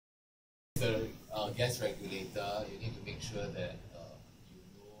a gas regulator, you need to make sure that you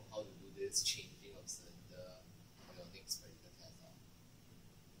know how to do this changing of cylinder for your next practical test.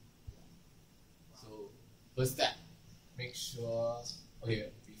 So first step, make sure, okay,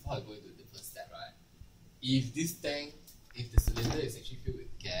 before I go into the first step, right, if this tank, if the cylinder is actually filled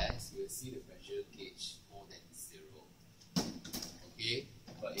with gas, you will see the pressure gauge more than 0. Okay,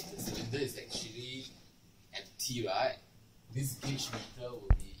 but if the cylinder is actually empty, right, this gauge meter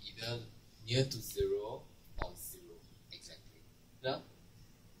will be either near to 0 or 0 exactly. Now,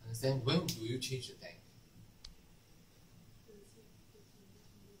 understand, when do you change the tank?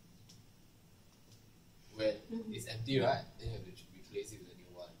 When it's empty, right, then you have to replace it with a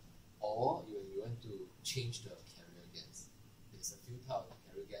new one. Or when you want to change the carrier gas. There's a few types of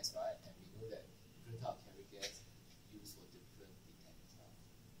carrier gas, right, and we know that different types of carrier gas used for different detectors.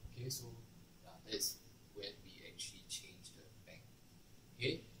 Okay, so that is when we actually change the tank.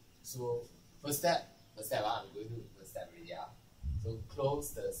 Okay, so first step, I'm going to do the first step already. So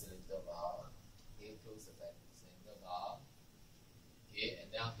close the cylinder valve. Okay, close the cylinder valve. Okay, and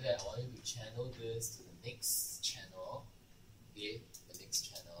then after that, I want you to channel this to the next channel. Okay, the next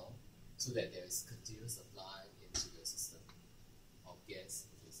channel, so that there is continuous supply into the system of gas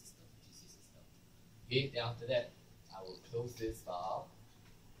into the system, GC system. Okay, then after that, I will close this valve.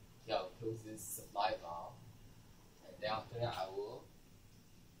 Okay, I will close this supply valve, and then after that, I will.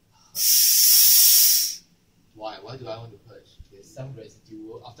 Why do I want to purge? There's some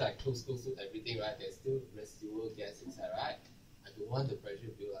residual, after I close everything, right, there's still residual gas inside, right? I don't want the pressure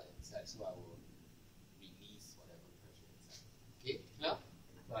build up inside, so I will release whatever pressure inside. Okay, clear?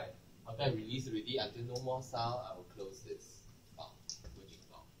 Right. After I release already, until no more sound, I will close this valve, purging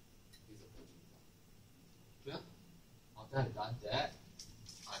valve. This is a purging valve. Clear? After I've done that,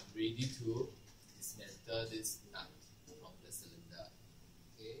 I'm ready to dismantle this nut from the cylinder.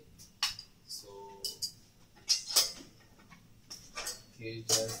 Okay, so just need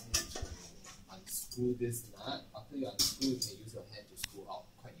to unscrew this nut. After you unscrew, you can use your hand to screw out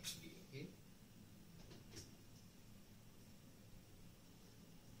quite easily. Okay.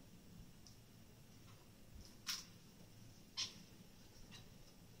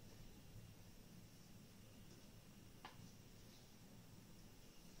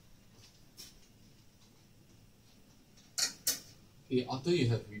 Okay, after you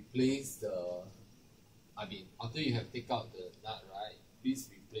have replaced the, after you have taken out the nut, right, please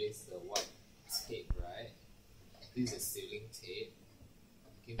replace the white tape, right? This is sealing tape.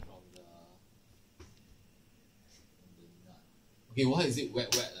 Okay, from the nut. Okay, why is it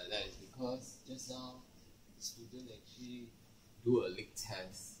wet like that? It's because just now the student actually do a leak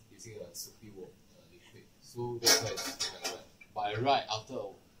test using a soapy liquid. So that's why it's wet. By right, after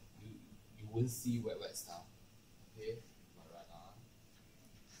you won't see wet stuff. Okay, by right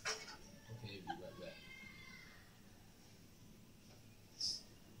okay, be wet.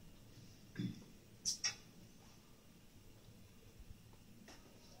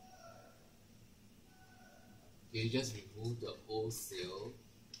 Okay, just remove the old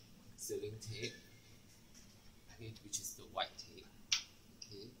sealing tape, okay, which is the white tape,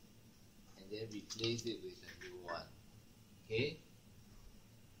 okay, and then replace it with a new one, okay.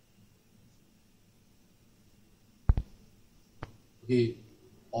 Okay,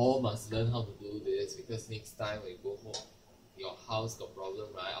 all must learn how to do this, because next time when you go home, your house got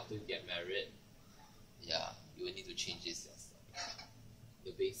problem, right? After you get married, yeah, you will need to change this yourself.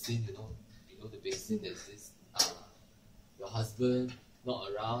 The basin, you know the basin, there's this. Your husband not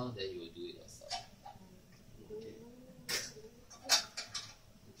around, then you will do it yourself.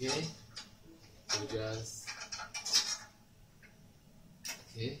 Okay. So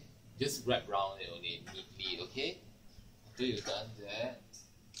just wrap around it only neatly. Okay. After you've done that,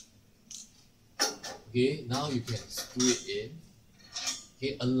 okay, now you can screw it in.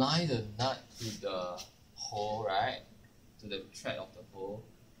 Okay, align the nut to the hole, right? To the thread of the hole.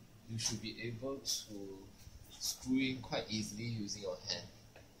 You should be able to screw in quite easily using your hand.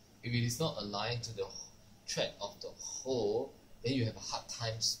 If it is not aligned to the thread of the hole, then you have a hard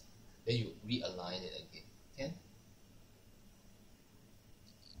time, then you realign it again. Okay?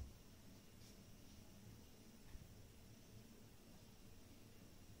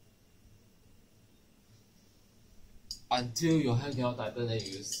 Until your hand cannot tighten, then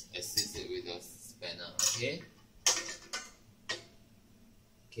you assist it with your spanner. Okay?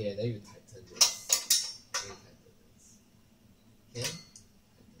 Okay, and then you tighten this. Okay?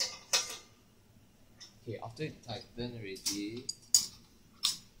 Okay, after you tighten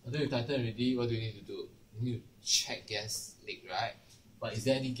already, what do you need to do? You need to check gas leak, right? But is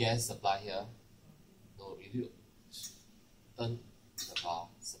there any gas supply here? No, you need to turn the valve,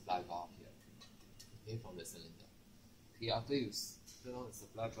 supply valve here. okay, from the cylinder. Okay, after you turn on the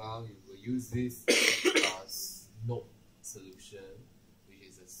supply valve, you will use this Snow solution, which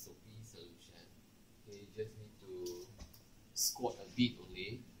is a soapy solution. Okay, you just need to squirt a bit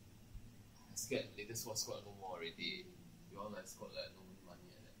only. I scared later squirt no more already. You all like squirt like no money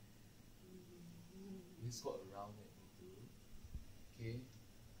like that. You squirt around it too. Okay.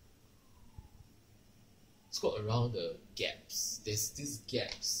 Squirt around the gaps. There's these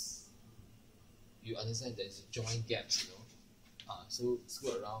gaps. You understand there's joint gaps, you know. So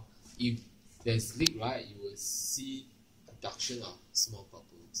squirt around. If there's leak, right, you will see production of small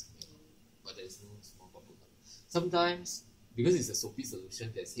bubbles, you know, but there's no small bubble. Sometimes because it's a soapy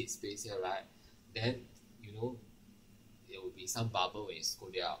solution, there's headspace here, right? Then you know there will be some bubble when you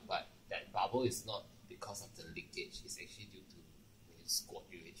squirt it out, but that bubble is not because of the leakage. It's actually due to when you squirt,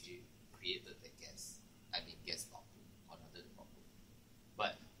 you actually created the gas. I mean gas bubble or another bubble.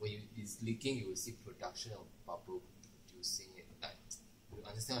 But when it's leaking, you will see production of bubble producing it. Like you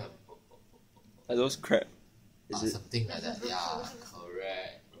understand? Like those crab. Is it? Something like that. Yeah,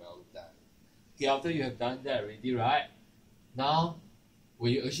 correct. Well done. Okay, after you have done that already, right? Now,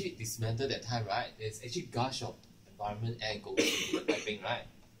 when you actually dismantle that time, right, there's actually gush of environment air goes into the piping, right?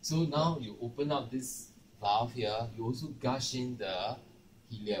 So now you open up this valve here, you also gush in the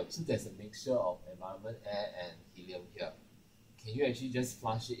helium. So there's a mixture of environment air and helium here. Can you actually just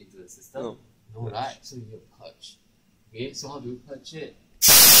flush it into the system? No, right? So you need to purge. Okay, so how do you purge it?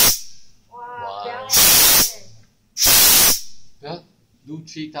 One. Yeah, do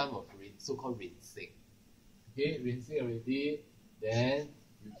 3 times of so-called rinsing. Okay, rinsing already, then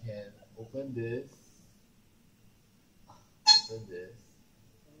you can open this.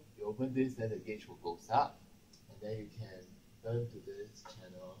 You open this, then the gauge will go up, and then you can turn to this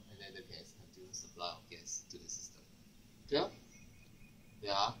channel, and then the gas continuous supply of gas to the system. Clear?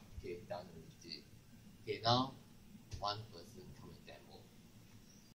 Yeah. Okay, done already. Okay, now 1%.